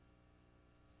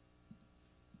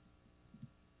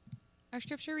Our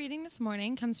scripture reading this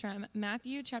morning comes from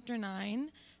Matthew chapter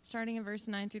 9, starting in verse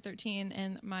 9 through 13,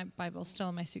 and my Bible's still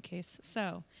in my suitcase,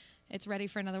 so it's ready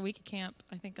for another week of camp,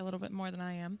 I think a little bit more than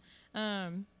I am.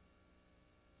 And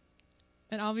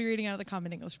I'll be reading out of the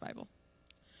Common English Bible.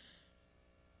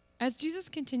 As Jesus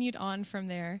continued on from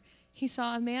there, he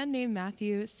saw a man named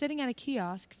Matthew sitting at a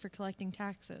kiosk for collecting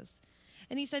taxes.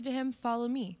 And he said to him, "Follow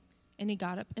me." And he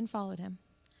got up and followed him.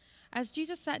 As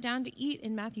Jesus sat down to eat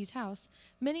in Matthew's house,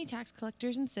 many tax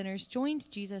collectors and sinners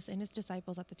joined Jesus and his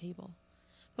disciples at the table.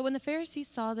 But when the Pharisees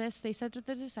saw this, they said to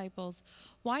the disciples,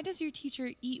 "Why does your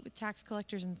teacher eat with tax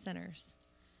collectors and sinners?"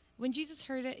 When Jesus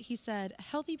heard it, he said,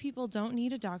 "Healthy people don't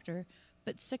need a doctor,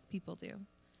 but sick people do.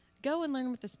 Go and learn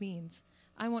what this means.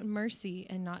 I want mercy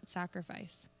and not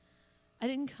sacrifice. I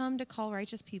didn't come to call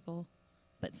righteous people,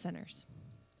 but sinners."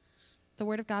 The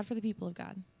word of God for the people of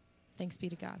God. Thanks be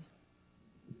to God.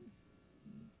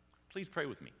 Please pray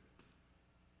with me.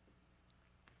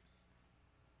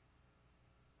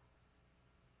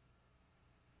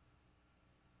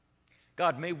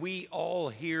 God, may we all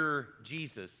hear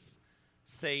Jesus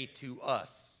say to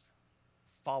us,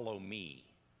 "Follow me."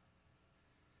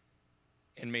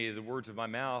 And may the words of my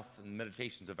mouth and the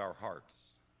meditations of our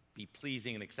hearts be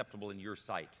pleasing and acceptable in your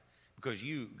sight, because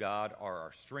you, God, are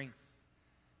our strength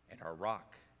and our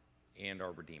rock and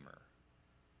our Redeemer.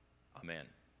 Amen.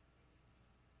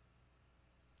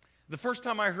 The first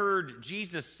time I heard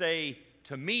Jesus say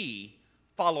to me,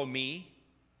 "Follow me,"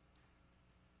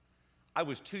 I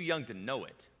was too young to know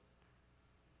it.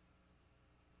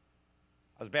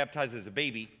 I was baptized as a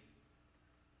baby,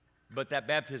 but that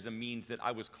baptism means that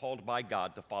I was called by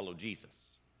God to follow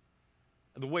Jesus.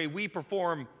 The way we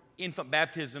perform infant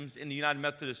baptisms in the United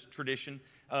Methodist tradition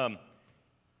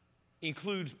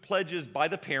includes pledges by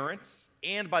the parents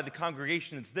and by the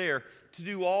congregation that's there to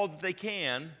do all that they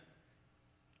can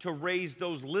to raise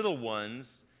those little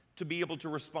ones to be able to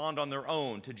respond on their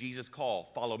own to Jesus'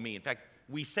 call, "Follow me." In fact,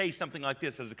 we say something like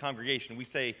this as a congregation. We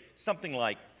say something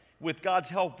like, "With God's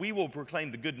help, we will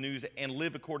proclaim the good news and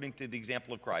live according to the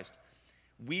example of Christ.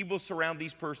 We will surround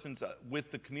these persons with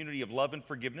the community of love and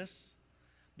forgiveness,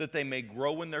 that they may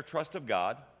grow in their trust of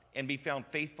God and be found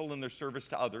faithful in their service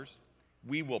to others.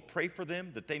 We will pray for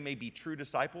them that they may be true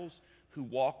disciples who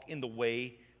walk in the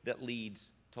way that leads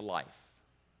to life."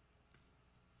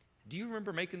 Do you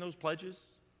remember making those pledges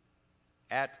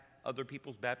at other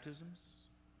people's baptisms?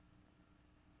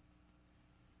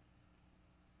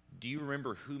 Do you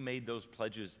remember who made those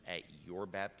pledges at your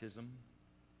baptism?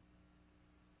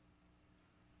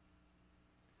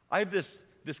 I have this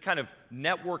kind of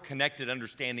network-connected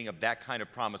understanding of that kind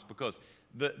of promise, because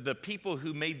the people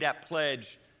who made that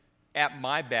pledge at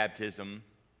my baptism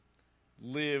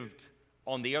lived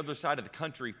on the other side of the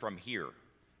country from here,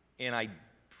 and I'm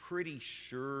pretty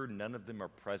sure none of them are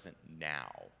present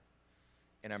now,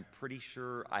 and I'm pretty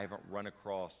sure I haven't run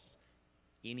across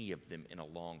any of them in a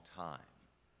long time.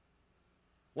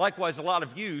 Likewise, a lot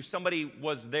of you, somebody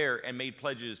was there and made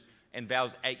pledges and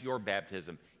vows at your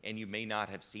baptism, and you may not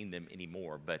have seen them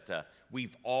anymore, but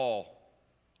we've all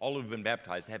who've been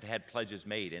baptized have had pledges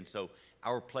made, and so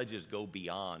our pledges go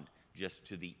beyond just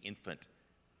to the infant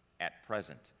at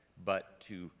present, but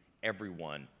to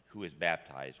everyone who is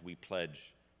baptized. We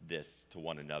pledge this to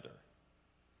one another.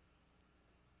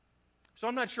 So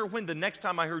I'm not sure when the next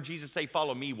time I heard Jesus say,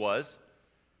 "Follow me" was.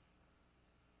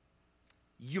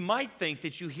 You might think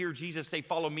that you hear Jesus say,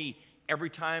 "Follow me" every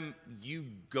time you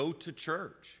go to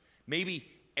church. Maybe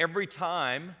every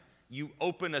time you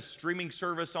open a streaming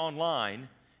service online,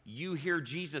 you hear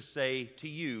Jesus say to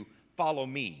you, "Follow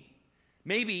me."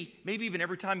 Maybe even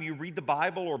every time you read the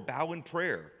Bible or bow in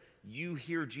prayer, you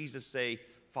hear Jesus say,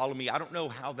 "Follow me." I don't know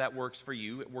how that works for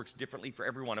you. It works differently for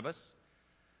every one of us.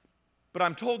 But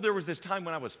I'm told there was this time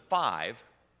when I was 5.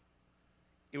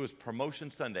 It was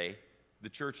Promotion Sunday, the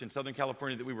church in Southern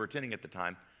California that we were attending at the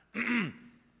time.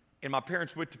 And my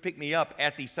parents went to pick me up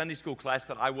at the Sunday school class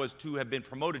that I was to have been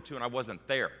promoted to, and I wasn't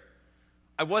there.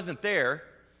 I wasn't there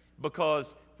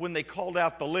because when they called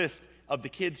out the list of the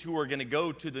kids who were going to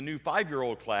go to the new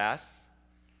 5-year-old class,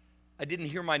 I didn't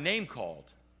hear my name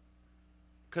called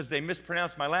because they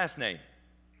mispronounced my last name.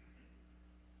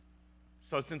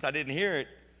 So since I didn't hear it,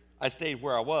 I stayed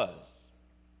where I was.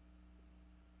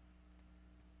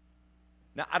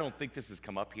 Now, I don't think this has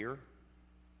come up here.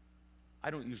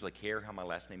 I don't usually care how my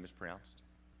last name is pronounced.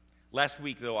 Last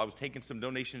week, though, I was taking some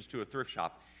donations to a thrift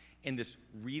shop, and this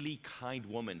really kind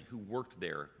woman who worked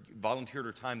there, volunteered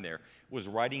her time there, was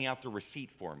writing out the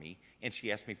receipt for me, and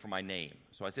she asked me for my name.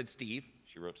 So I said, "Steve."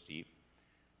 She wrote Steve.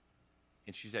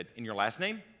 And she said, "And your last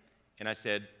name?" And I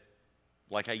said,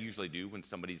 like I usually do when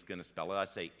somebody's going to spell it, I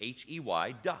say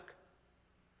H-E-Y, duck.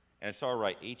 And I saw her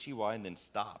write H-E-Y and then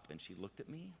stop. And she looked at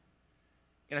me.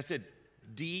 And I said,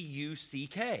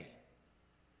 D-U-C-K.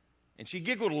 And she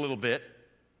giggled a little bit,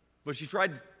 but she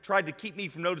tried to keep me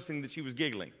from noticing that she was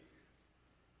giggling.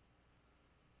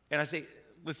 And I say,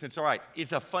 listen, it's all right.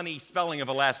 It's a funny spelling of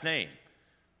a last name.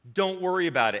 Don't worry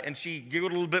about it. And she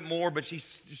giggled a little bit more, but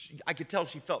I could tell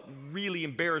she felt really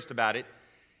embarrassed about it.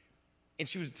 And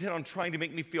she was intent on trying to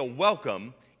make me feel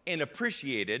welcome and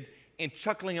appreciated, and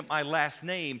chuckling at my last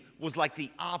name was like the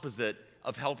opposite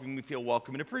of helping me feel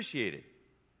welcome and appreciated.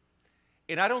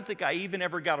 And I don't think I even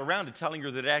ever got around to telling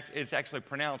her that it's actually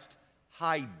pronounced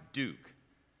High Duke,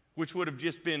 which would have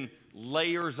just been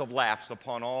layers of laughs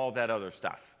upon all that other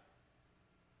stuff.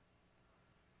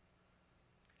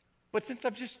 But since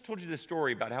I've just told you this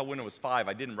story about how when I was 5,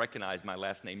 I didn't recognize my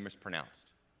last name mispronounced,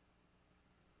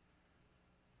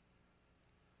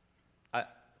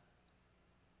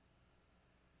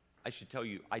 I should tell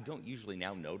you, I don't usually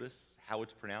now notice how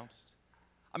it's pronounced.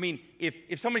 I mean,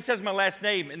 if somebody says my last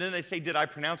name and then they say, did I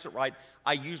pronounce it right,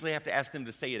 I usually have to ask them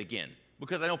to say it again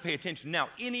because I don't pay attention. Now,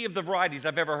 any of the varieties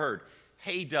I've ever heard,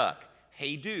 hey duck,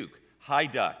 hey duke, hi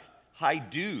duck, hi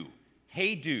do,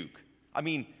 hey duke. I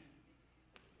mean,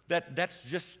 that's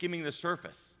just skimming the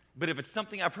surface. But if it's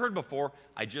something I've heard before,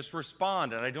 I just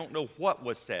respond and I don't know what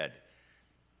was said.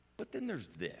 But then there's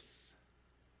this.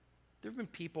 There have been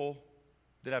people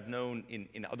that I've known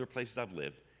in other places I've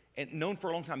lived, and known for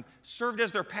a long time, served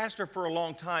as their pastor for a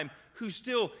long time, who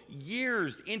still,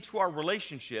 years into our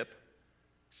relationship,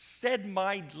 said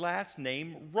my last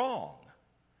name wrong.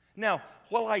 Now,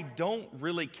 while I don't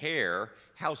really care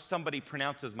how somebody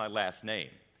pronounces my last name,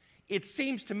 it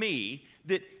seems to me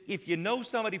that if you know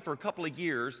somebody for a couple of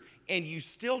years and you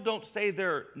still don't say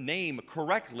their name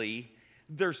correctly,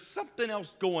 there's something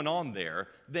else going on there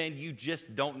than you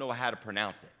just don't know how to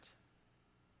pronounce it.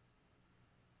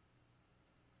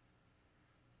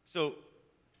 So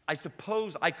I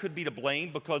suppose I could be to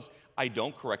blame because I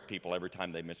don't correct people every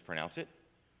time they mispronounce it.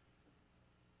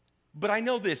 But I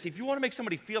know this, if you want to make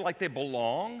somebody feel like they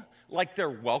belong, like they're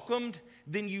welcomed,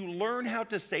 then you learn how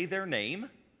to say their name,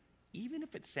 even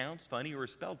if it sounds funny or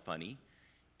is spelled funny,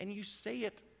 and you say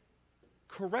it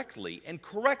correctly. And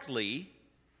correctly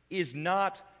is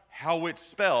not how it's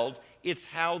spelled, it's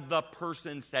how the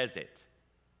person says it.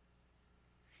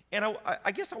 And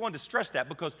I guess I wanted to stress that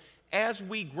because as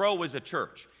we grow as a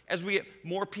church, as we get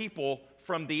more people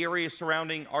from the area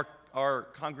surrounding our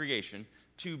congregation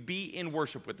to be in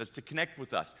worship with us, to connect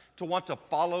with us, to want to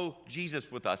follow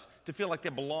Jesus with us, to feel like they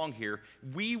belong here,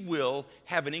 we will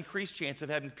have an increased chance of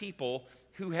having people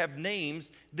who have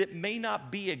names that may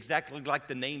not be exactly like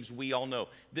the names we all know,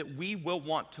 that we will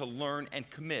want to learn and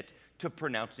commit to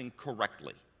pronouncing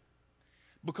correctly.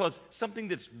 Because something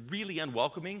that's really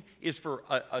unwelcoming is for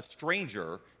a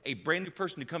stranger, a brand new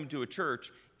person to come to a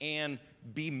church and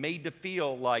be made to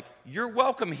feel like you're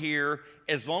welcome here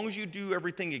as long as you do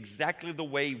everything exactly the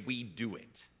way we do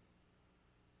it.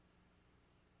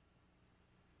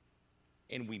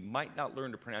 And we might not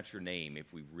learn to pronounce your name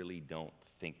if we really don't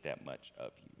think that much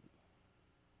of you.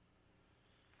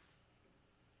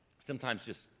 Sometimes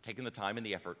just taking the time and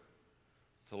the effort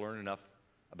to learn enough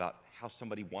about how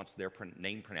somebody wants their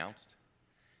name pronounced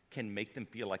can make them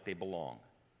feel like they belong.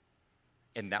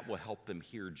 And that will help them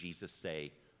hear Jesus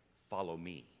say, follow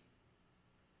me.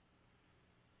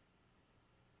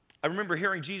 I remember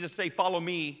hearing Jesus say, follow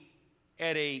me,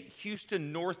 at a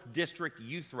Houston North District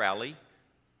youth rally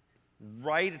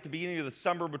right at the beginning of the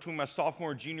summer between my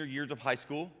sophomore and junior years of high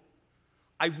school.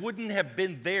 I wouldn't have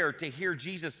been there to hear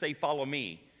Jesus say, follow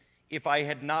me, if I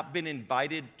had not been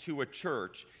invited to a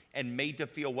church and made to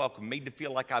feel welcome, made to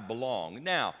feel like I belong.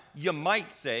 Now, you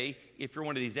might say, if you're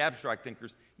one of these abstract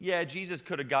thinkers, yeah, Jesus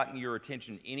could have gotten your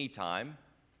attention anytime.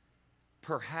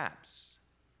 Perhaps.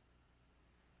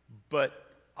 But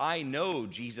I know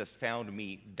Jesus found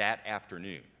me that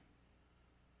afternoon.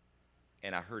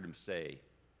 And I heard him say,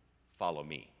 follow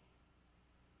me.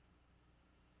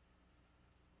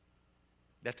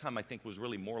 That time, I think, was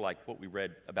really more like what we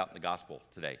read about in the gospel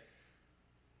today,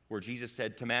 where Jesus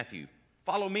said to Matthew,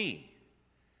 follow me.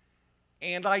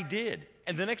 And I did.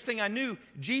 And the next thing I knew,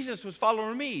 Jesus was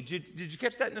following me. Did you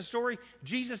catch that in the story?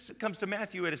 Jesus comes to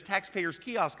Matthew at his taxpayer's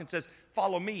kiosk and says,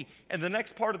 follow me. And the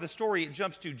next part of the story, it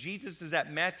jumps to Jesus is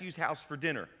at Matthew's house for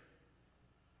dinner.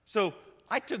 So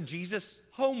I took Jesus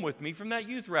home with me from that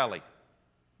youth rally.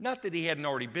 Not that he hadn't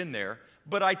already been there,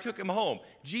 but I took him home.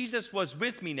 Jesus was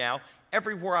with me now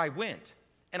everywhere I went,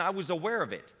 and I was aware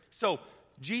of it. So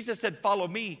Jesus said, follow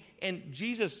me, and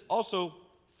Jesus also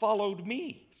followed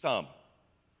me some.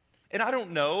 And I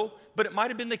don't know, but it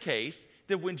might have been the case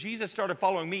that when Jesus started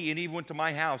following me and even went to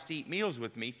my house to eat meals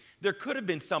with me, there could have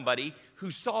been somebody who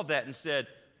saw that and said,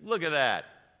 look at that.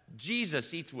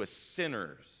 Jesus eats with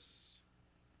sinners.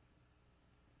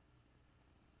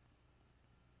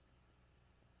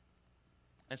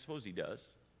 I suppose he does.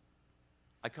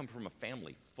 I come from a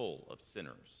family full of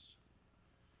sinners.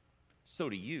 So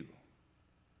do you.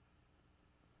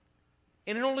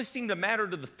 And it only seemed to matter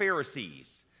to the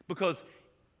Pharisees because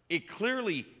it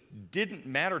clearly didn't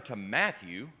matter to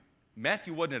Matthew.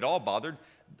 Matthew wasn't at all bothered.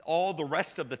 All the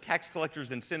rest of the tax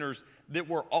collectors and sinners that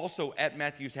were also at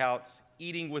Matthew's house,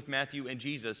 eating with Matthew and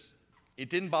Jesus, it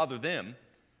didn't bother them.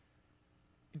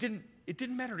 It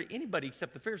didn't matter to anybody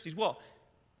except the Pharisees. Well,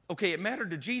 okay, it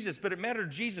mattered to Jesus, but it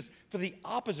mattered to Jesus for the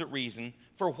opposite reason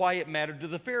for why it mattered to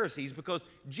the Pharisees, because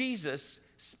Jesus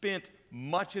spent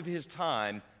much of his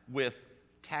time with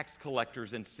tax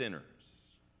collectors and sinners.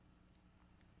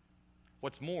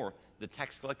 What's more, the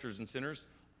tax collectors and sinners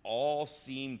all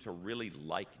seemed to really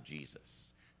like Jesus.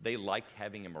 They liked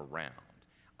having him around.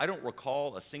 I don't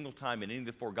recall a single time in any of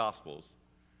the four Gospels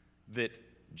that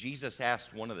Jesus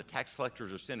asked one of the tax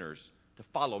collectors or sinners to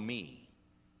follow me,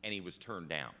 and he was turned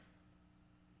down.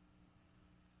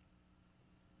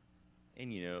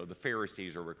 And you know, the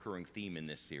Pharisees are a recurring theme in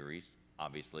this series,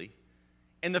 obviously.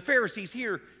 And the Pharisees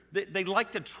here, they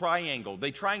like to triangle.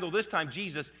 They triangle this time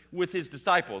Jesus with his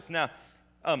disciples. Now,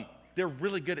 they're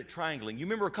really good at triangling. You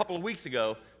remember a couple of weeks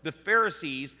ago, the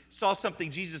Pharisees saw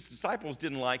something Jesus' disciples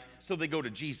didn't like, so they go to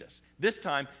Jesus. This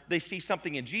time, they see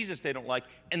something in Jesus they don't like,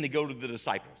 and they go to the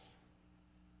disciples.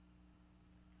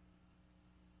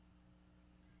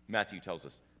 Matthew tells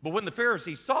us. But when the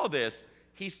Pharisees saw this,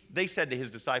 they said to his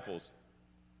disciples,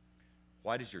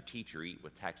 "Why does your teacher eat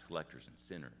with tax collectors and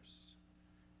sinners?"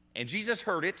 And Jesus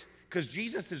heard it, because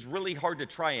Jesus is really hard to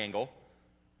triangle.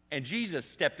 And Jesus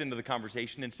stepped into the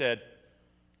conversation and said,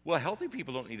 well, healthy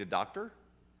people don't need a doctor.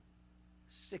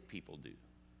 Sick people do.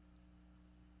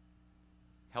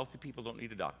 Healthy people don't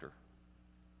need a doctor.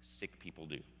 Sick people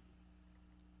do.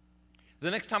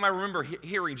 The next time I remember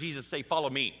hearing Jesus say, "Follow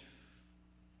me,"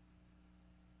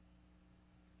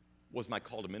 was my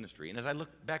call to ministry. And as I look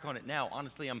back on it now,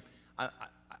 honestly,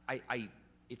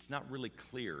 it's not really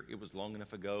clear. It was long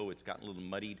enough ago. It's gotten a little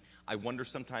muddied. I wonder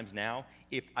sometimes now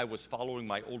if I was following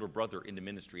my older brother into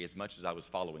ministry as much as I was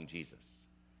following Jesus.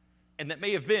 And that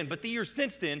may have been, but the years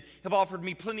since then have offered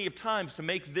me plenty of times to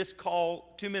make this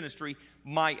call to ministry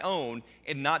my own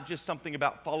and not just something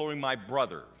about following my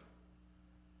brother.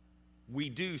 We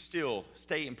do still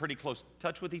stay in pretty close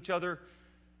touch with each other.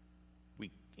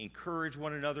 We encourage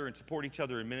one another and support each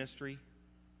other in ministry.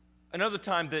 Another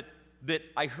time that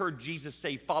I heard Jesus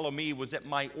say, "Follow me," was at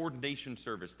my ordination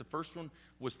service. The first one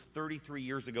was 33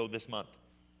 years ago this month.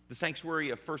 The sanctuary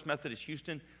of First Methodist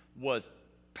Houston was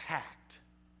packed.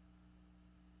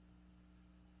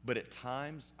 But at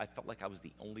times, I felt like I was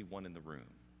the only one in the room.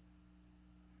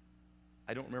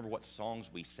 I don't remember what songs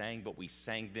we sang, but we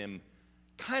sang them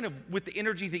kind of with the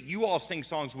energy that you all sing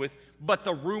songs with, but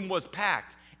the room was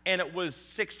packed, and it was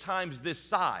 6 times this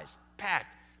size,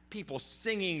 packed. People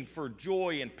singing for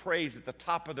joy and praise at the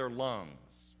top of their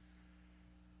lungs.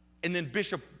 And then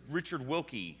Bishop Richard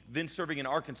Wilkie, then serving in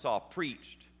Arkansas,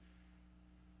 preached.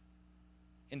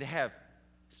 And to have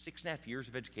 6.5 years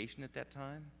of education at that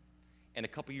time, and a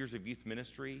couple years of youth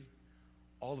ministry,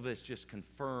 all of this just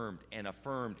confirmed and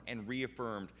affirmed and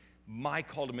reaffirmed my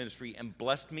call to ministry and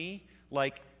blessed me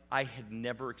like I had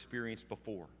never experienced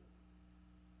before.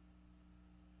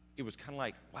 It was kind of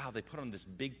like, wow, they put on this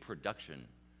big production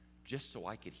just so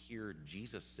I could hear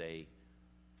Jesus say,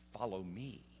 "Follow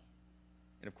me."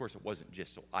 And of course, it wasn't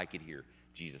just so I could hear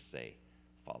Jesus say,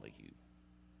 "Follow you."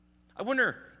 I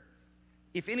wonder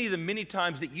if any of the many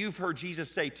times that you've heard Jesus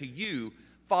say to you,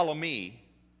 "Follow me,"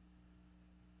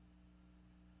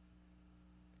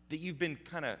 that you've been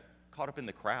kind of caught up in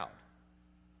the crowd.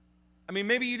 I mean,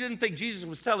 maybe you didn't think Jesus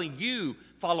was telling you,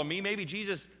 "Follow me."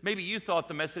 Maybe you thought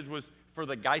the message was for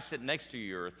the guy sitting next to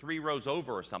you or 3 rows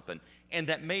over or something. And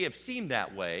that may have seemed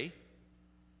that way.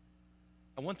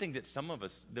 And one thing that some of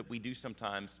us, that we do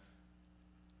sometimes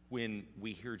when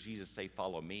we hear Jesus say,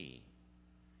 "Follow me,"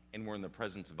 and we're in the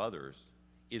presence of others,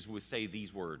 is we say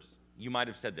these words. You might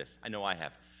have said this. I know I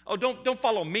have. "Oh, don't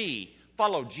follow me,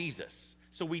 follow Jesus."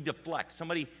 So we deflect.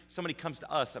 Somebody comes to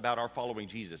us about our following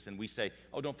Jesus, and we say,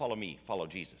 "Oh, don't follow me, follow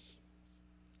Jesus."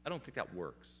 I don't think that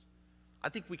works. I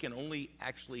think we can only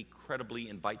actually credibly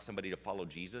invite somebody to follow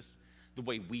Jesus the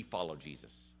way we follow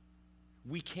Jesus.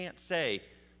 We can't say,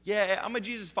 "Yeah, I'm a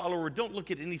Jesus follower. Don't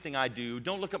look at anything I do.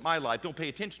 Don't look at my life. Don't pay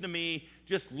attention to me.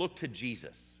 Just look to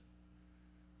Jesus."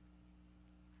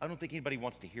 I don't think anybody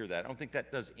wants to hear that. I don't think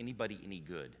that does anybody any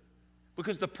good.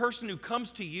 Because the person who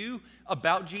comes to you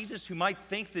about Jesus, who might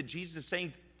think that Jesus is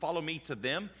saying, follow me to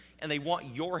them, and they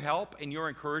want your help and your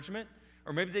encouragement,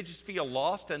 or maybe they just feel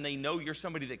lost and they know you're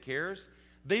somebody that cares,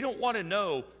 they don't want to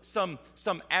know some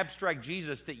abstract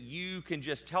Jesus that you can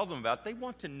just tell them about. They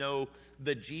want to know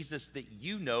the Jesus that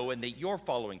you know and that you're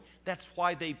following. That's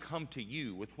why they've come to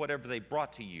you with whatever they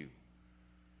brought to you.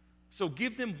 So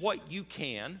give them what you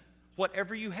can,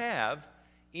 whatever you have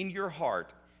in your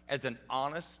heart, as an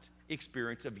honest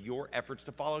experience of your efforts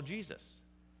to follow Jesus.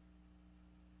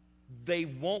 They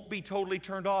won't be totally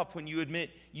turned off when you admit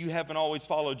you haven't always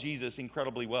followed Jesus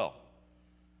incredibly well.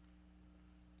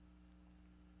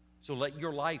 So let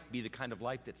your life be the kind of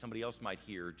life that somebody else might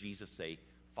hear Jesus say,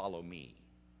 follow me.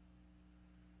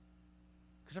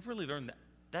 Because I've really learned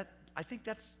that I think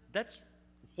that's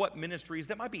what ministry is.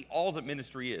 That might be all that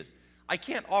ministry is. I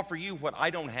can't offer you what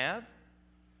I don't have.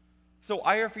 So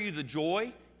I offer you the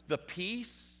joy, the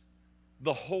peace,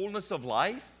 the wholeness of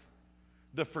life,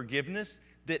 the forgiveness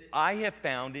that I have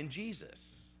found in Jesus.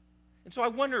 And so I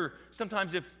wonder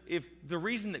sometimes if the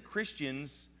reason that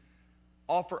Christians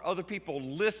offer other people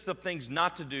lists of things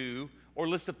not to do or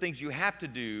lists of things you have to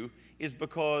do is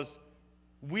because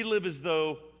we live as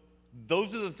though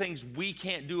those are the things we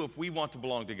can't do if we want to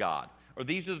belong to God, or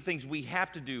these are the things we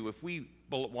have to do if we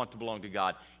want to belong to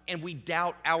God, and we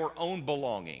doubt our own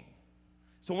belonging.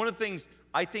 So one of the things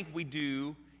I think we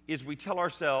do is we tell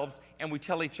ourselves and we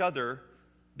tell each other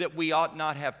that we ought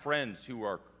not have friends who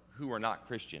are not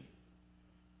Christian.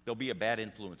 They'll be a bad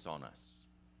influence on us,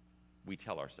 we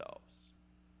tell ourselves.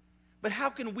 But how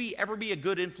can we ever be a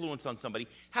good influence on somebody?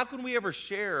 How can we ever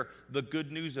share the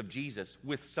good news of Jesus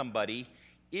with somebody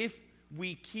if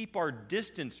we keep our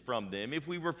distance from them, if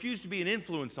we refuse to be an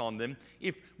influence on them,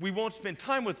 if we won't spend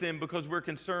time with them because we're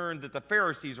concerned that the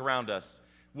Pharisees around us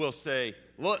will say,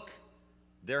 look,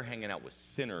 they're hanging out with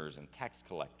sinners and tax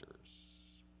collectors.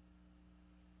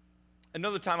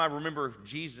 Another time I remember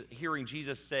hearing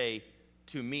Jesus say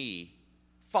to me,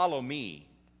 follow me,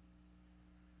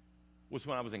 was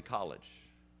when I was in college.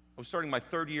 I was starting my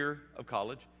third year of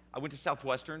college. I went to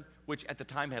Southwestern, which at the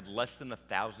time had less than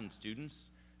 1,000 students.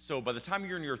 So by the time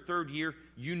you're in your third year,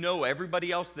 you know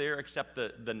everybody else there except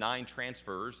the 9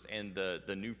 transfers and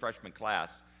the new freshman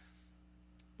class.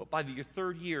 But by your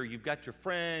third year, you've got your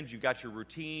friends, you've got your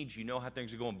routines, you know how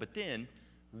things are going. But then,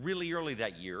 really early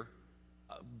that year,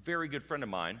 a very good friend of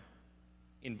mine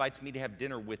invites me to have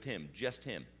dinner with him, just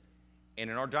him. And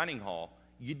in our dining hall,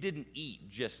 you didn't eat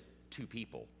just 2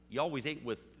 people. You always ate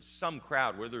with some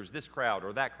crowd, whether there's this crowd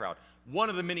or that crowd, one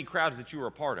of the many crowds that you were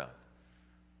a part of.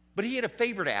 But he had a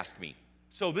favor to ask me.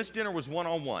 So this dinner was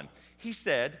one-on-one. He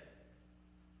said,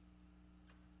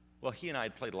 well, he and I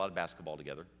had played a lot of basketball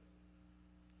together.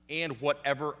 And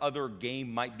whatever other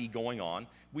game might be going on,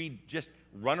 we just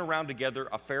run around together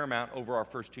a fair amount over our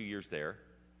first 2 years there.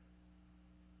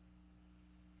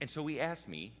 And so he asked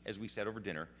me, as we sat over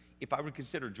dinner, if I would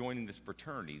consider joining this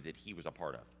fraternity that he was a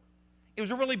part of. It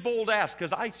was a really bold ask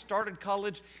because I started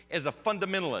college as a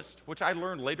fundamentalist, which I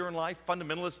learned later in life.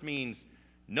 Fundamentalist means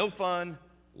no fun,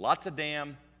 lots of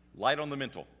damn, light on the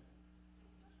mental.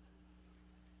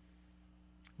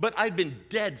 But I'd been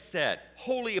dead set,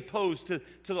 wholly opposed to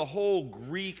the whole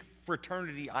Greek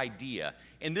fraternity idea.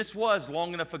 And this was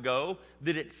long enough ago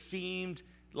that it seemed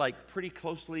like pretty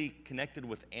closely connected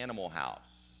with Animal House,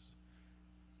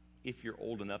 if you're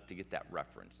old enough to get that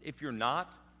reference. If you're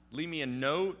not, leave me a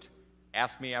note,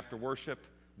 ask me after worship,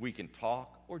 we can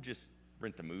talk, or just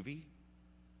rent the movie.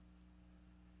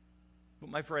 But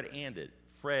my friend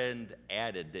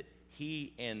added that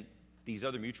he and these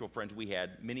other mutual friends we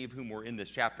had, many of whom were in this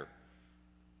chapter,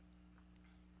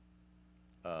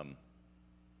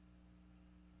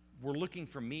 were looking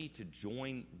for me to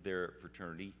join their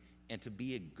fraternity and to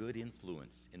be a good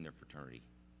influence in their fraternity.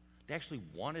 They actually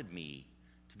wanted me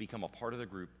to become a part of the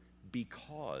group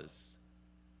because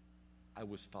I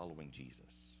was following Jesus.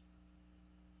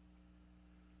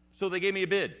 So they gave me a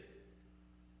bid.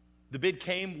 The bid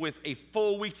came with a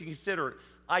full week to consider it.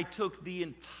 I took the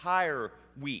entire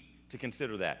week to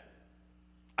consider that.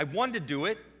 I wanted to do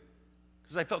it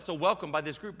because I felt so welcomed by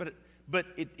this group, but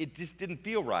it just didn't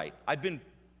feel right. I'd been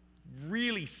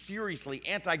really seriously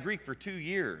anti-Greek for 2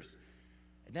 years.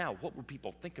 And now, what would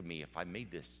people think of me if I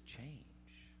made this change?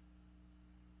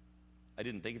 I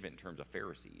didn't think of it in terms of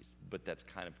Pharisees, but that's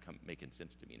kind of making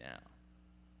sense to me now.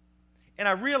 And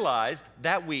I realized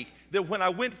that week that when I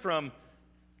went from,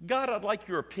 God, I'd like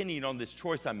your opinion on this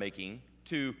choice I'm making,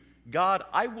 to, God,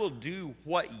 I will do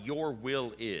what your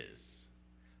will is.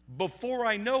 Before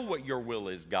I know what your will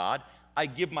is, God, I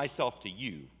give myself to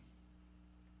you.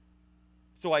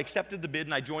 So I accepted the bid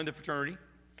and I joined the fraternity.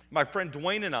 My friend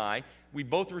Dwayne and I, we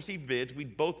both received bids.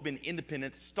 We'd both been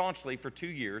independent staunchly for 2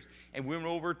 years, and we went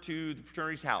over to the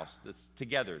fraternity's house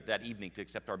together that evening to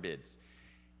accept our bids.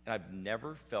 And I've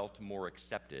never felt more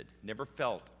accepted, never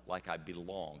felt like I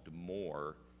belonged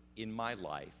more in my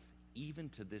life, even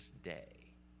to this day.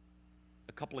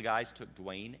 A couple of guys took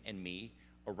Dwayne and me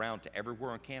around to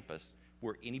everywhere on campus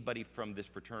where anybody from this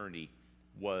fraternity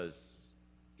was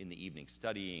in the evening,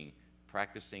 studying,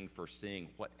 practicing for sing,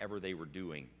 whatever they were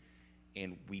doing.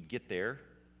 And we'd get there,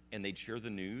 and they'd share the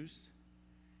news,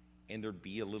 and there'd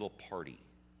be a little party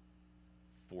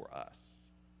for us.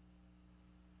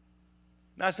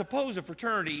 Now, I suppose a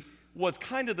fraternity was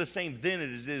kind of the same then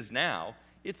as it is now.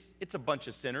 It's a bunch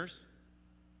of sinners,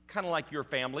 kind of like your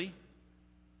family,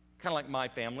 kind of like my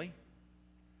family.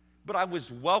 But I was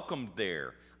welcomed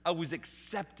there. I was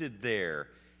accepted there.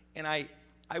 And I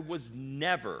was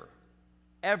never,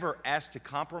 ever asked to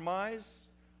compromise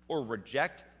or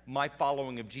reject my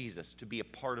following of Jesus, to be a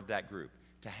part of that group,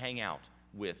 to hang out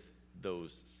with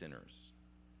those sinners.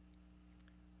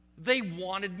 They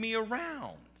wanted me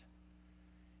around.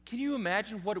 Can you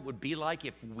imagine what it would be like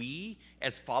if we,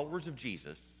 as followers of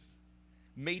Jesus,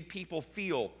 made people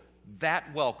feel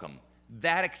that welcome,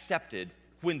 that accepted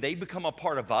when they become a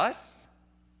part of us?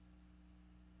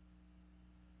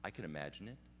 I can imagine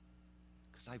it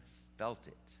because I felt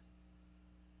it.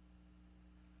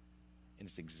 And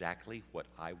it's exactly what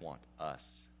I want us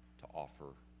to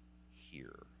offer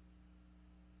here.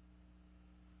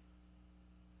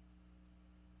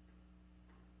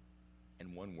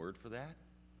 And one word for that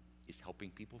is helping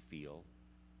people feel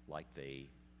like they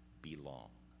belong.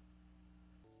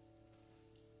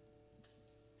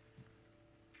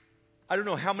 I don't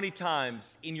know how many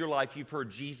times in your life you've heard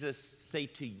Jesus say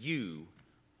to you,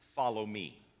 "Follow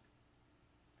me."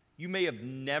 You may have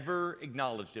never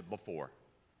acknowledged it before.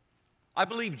 I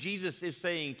believe Jesus is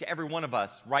saying to every one of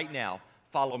us right now,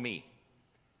 "Follow me."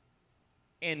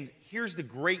 And here's the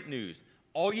great news.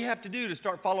 All you have to do to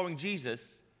start following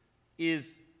Jesus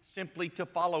is simply to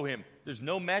follow him. There's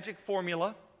no magic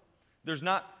formula. There's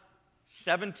not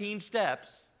 17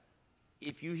 steps.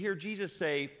 If you hear Jesus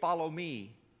say, "Follow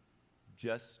me,"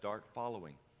 just start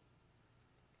following.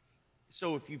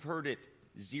 So if you've heard it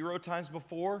 0 times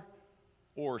before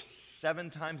or 7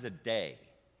 times a day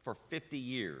for 50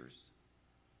 years,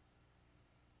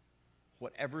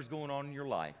 whatever's going on in your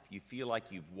life, you feel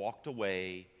like you've walked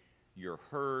away, you're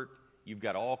hurt, you've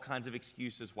got all kinds of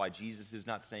excuses why Jesus is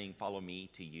not saying, "Follow me"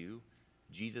 to you.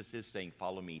 Jesus is saying,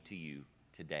 "Follow me" to you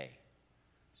today.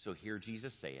 So hear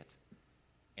Jesus say it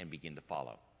and begin to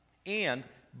follow. And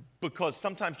because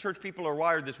sometimes church people are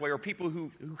wired this way, or people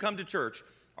who come to church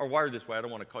are wired this way. I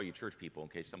don't want to call you church people in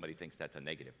case somebody thinks that's a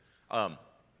negative.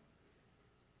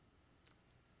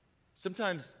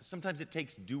 Sometimes it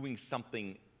takes doing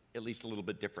something at least a little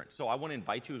bit different. So I want to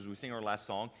invite you as we sing our last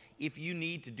song, if you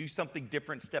need to do something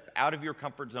different, step out of your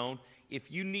comfort zone, if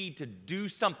you need to do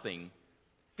something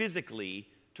physically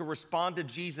to respond to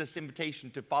Jesus'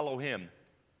 invitation to follow him,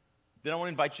 then I want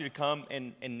to invite you to come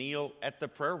and kneel at the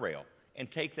prayer rail and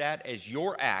take that as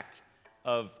your act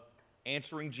of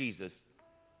answering Jesus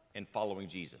and following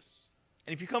Jesus.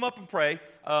 And if you come up and pray,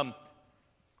 I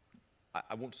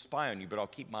won't spy on you, but I'll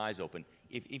keep my eyes open.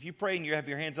 If you pray and you have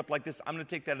your hands up like this, I'm going to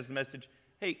take that as a message.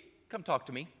 Hey, come talk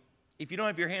to me. If you don't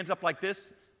have your hands up like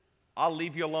this, I'll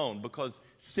leave you alone, because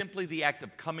simply the act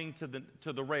of coming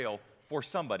to the rail for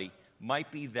somebody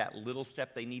might be that little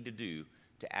step they need to do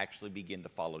to actually begin to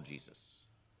follow Jesus.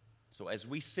 So as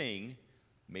we sing,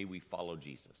 may we follow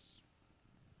Jesus.